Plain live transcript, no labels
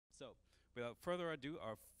Without further ado,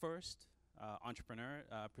 our first entrepreneur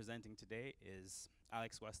presenting today is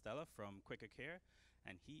Alex Guastella from Quick'rCare,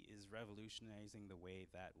 and he is revolutionizing the way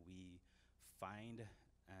that we find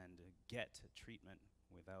and get treatment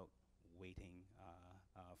without waiting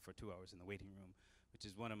for 2 hours in the waiting room, which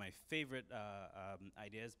is one of my favorite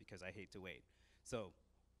ideas because I hate to wait. So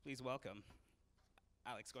please welcome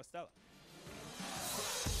Alex Guastella.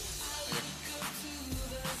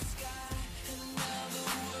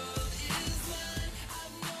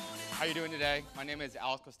 How are you doing today? My name is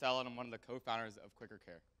Alex Costello, and I'm one of the co-founders of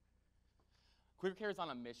Quick'rCare. Quick'rCare is on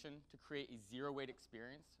a mission to create a zero-wait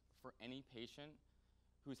experience for any patient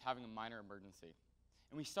who's having a minor emergency.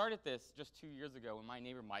 And we started this just 2 years ago when my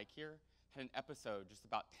neighbor Mike here had an episode just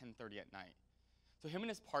about 10:30 at night. So him and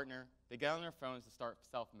his partner, they get on their phones to start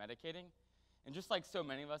self-medicating, and just like so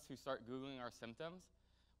many of us who start Googling our symptoms,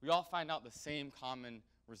 we all find out the same common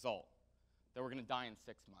result, that we're gonna die in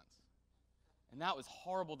 6 months. And that was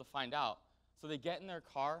horrible to find out. So they get in their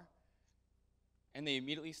car and they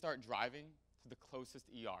immediately start driving to the closest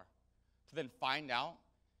ER to then find out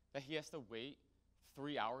that he has to wait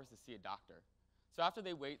 3 hours to see a doctor. So after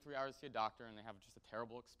they wait 3 hours to see a doctor and they have just a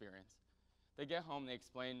terrible experience, they get home, they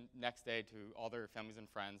explain next day to all their families and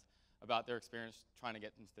friends about their experience trying to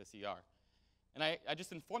get into this ER. And I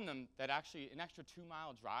just informed them that actually an extra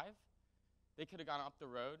 2-mile drive, they could have gone up the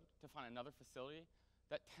road to find another facility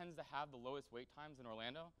that tends to have the lowest wait times in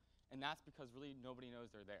Orlando, and that's because really nobody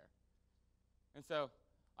knows they're there. And so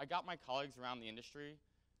I got my colleagues around the industry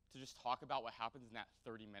to just talk about what happens in that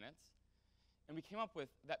 30 minutes, and we came up with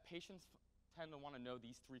that patients tend to want to know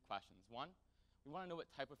these 3 questions. One, we want to know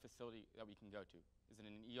what type of facility that we can go to. Is it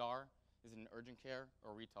an ER, is it an urgent care,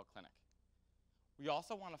 or a retail clinic? We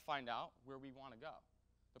also want to find out where we want to go.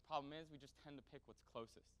 The problem is we just tend to pick what's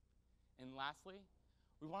closest. And lastly,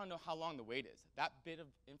 we want to know how long the wait is. That bit of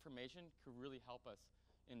information could really help us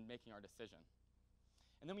in making our decision.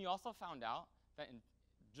 And then we also found out that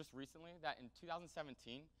just recently that in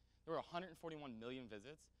 2017, there were 141 million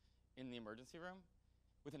visits in the emergency room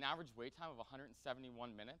with an average wait time of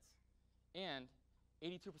 171 minutes. And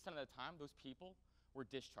 82% of the time, those people were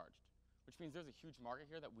discharged, which means there's a huge market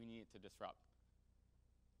here that we needed to disrupt.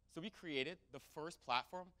 So we created the first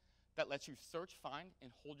platform that lets you search, find,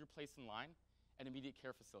 and hold your place in line at immediate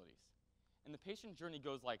care facilities. And the patient journey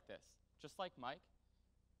goes like this. Just like Mike,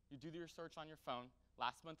 you do your search on your phone.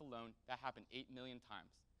 Last month alone, that happened 8 million times.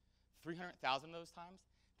 300,000 of those times,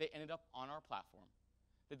 they ended up on our platform.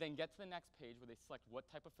 They then get to the next page where they select what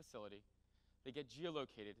type of facility. They get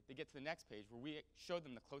geolocated. They get to the next page where we show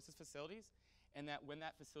them the closest facilities and that when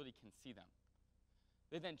that facility can see them.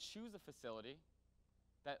 They then choose a facility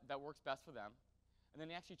that works best for them, and then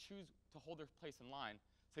they actually choose to hold their place in line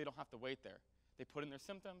so they don't have to wait there. They put in their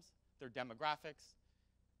symptoms, their demographics,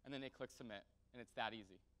 and then they click submit, and it's that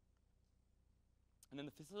easy. And then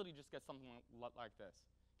the facility just gets something like this.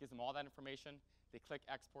 Gives them all that information, they click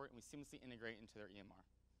export, and we seamlessly integrate into their EMR.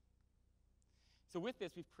 So with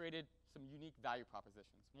this, we've created some unique value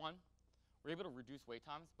propositions. One, we're able to reduce wait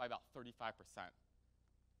times by about 35%.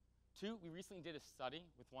 Two, we recently did a study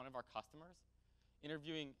with one of our customers,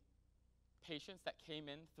 interviewing patients that came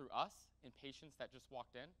in through us and patients that just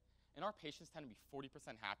walked in. And our patients tend to be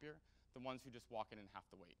 40% happier than ones who just walk in and have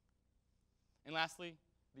to wait. And lastly,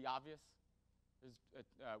 the obvious is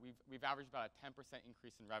we've averaged about a 10%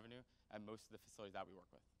 increase in revenue at most of the facilities that we work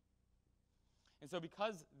with. And so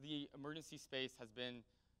because the emergency space has been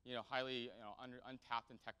highly untapped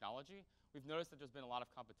in technology, we've noticed that there's been a lot of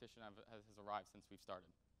competition has arrived since we've started.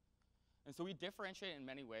 And so we differentiate in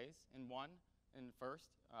many ways.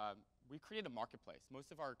 First, we created a marketplace. Most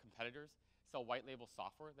of our competitors sell white label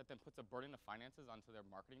software that then puts a burden of finances onto their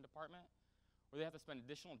marketing department, where they have to spend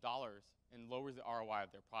additional dollars and lowers the ROI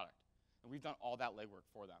of their product. And we've done all that legwork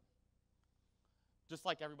for them. Just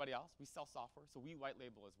like everybody else, we sell software, so we white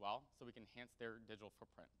label as well, so we can enhance their digital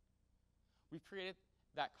footprint. We've created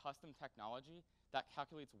that custom technology that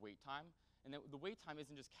calculates wait time, and the wait time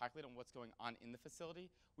isn't just calculated on what's going on in the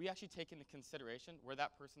facility. We actually take into consideration where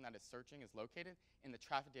that person that is searching is located and the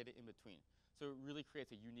traffic data in between. So it really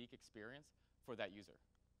creates a unique experience for that user.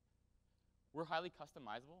 We're highly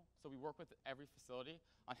customizable, so we work with every facility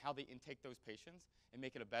on how they intake those patients and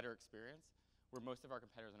make it a better experience, where most of our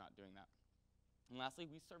competitors are not doing that. And lastly,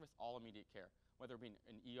 we service all immediate care, whether it be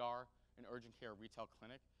an ER, an urgent care, retail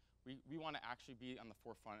clinic. We want to actually be on the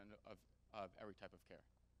forefront of every type of care.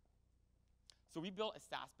 So we built a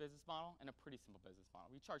SaaS business model and a pretty simple business model.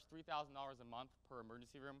 We charge $3,000 a month per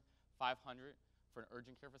emergency room, $500 for an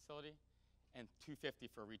urgent care facility, and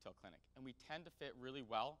 $250 for a retail clinic. And we tend to fit really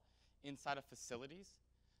well inside of facilities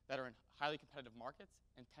that are in highly competitive markets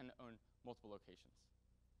and tend to own multiple locations.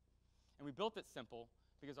 And we built it simple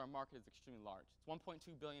because our market is extremely large. It's $1.2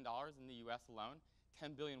 billion in the US alone,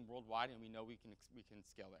 $10 billion worldwide, and we know we can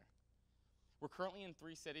scale there. We're currently in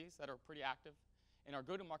 3 cities that are pretty active, and our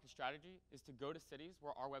go-to-market strategy is to go to cities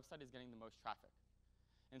where our website is getting the most traffic.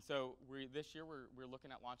 And so this year, we're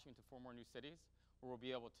looking at launching into 4 more new cities where we'll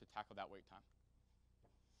be able to tackle that wait time.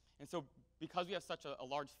 And so because we have such a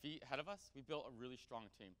large feat ahead of us, we built a really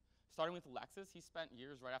strong team. Starting with Alexis, he spent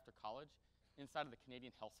years right after college inside of the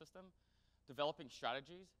Canadian health system, developing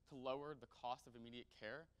strategies to lower the cost of immediate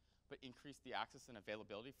care, but increase the access and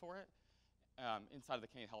availability for it inside of the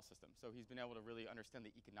Canadian health system. So he's been able to really understand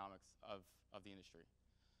the economics of the industry.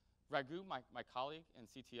 Raghu, my colleague and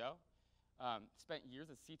CTO, spent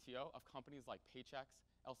years as CTO of companies like Paychex,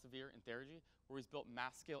 Elsevier, and Therigy, where he's built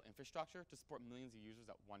mass-scale infrastructure to support millions of users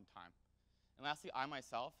at one time. And lastly, I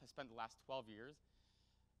myself have spent the last 12 years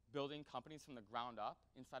building companies from the ground up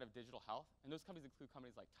inside of digital health, and those companies include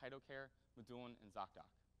companies like TytoCare, Medulin, and ZocDoc.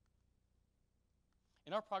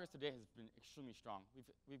 And our progress today has been extremely strong.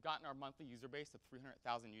 We've gotten our monthly user base to 300,000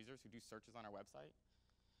 users who do searches on our website.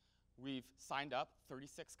 We've signed up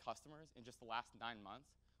 36 customers in just the last 9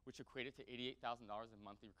 months, which equated to $88,000 in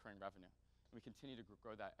monthly recurring revenue. And we continue to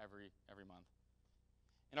grow that every month.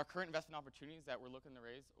 And our current investment opportunities that we're looking to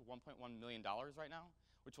raise are $1.1 million right now,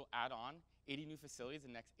 which will add on 80 new facilities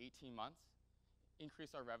in the next 18 months,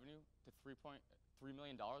 increase our revenue to $3.3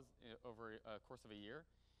 million over a course of a year,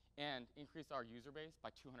 and increase our user base by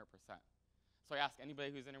 200%. So I ask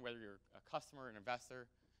anybody who's in here, whether you're a customer, an investor,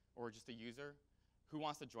 or just a user, who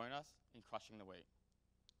wants to join us in crushing the wait?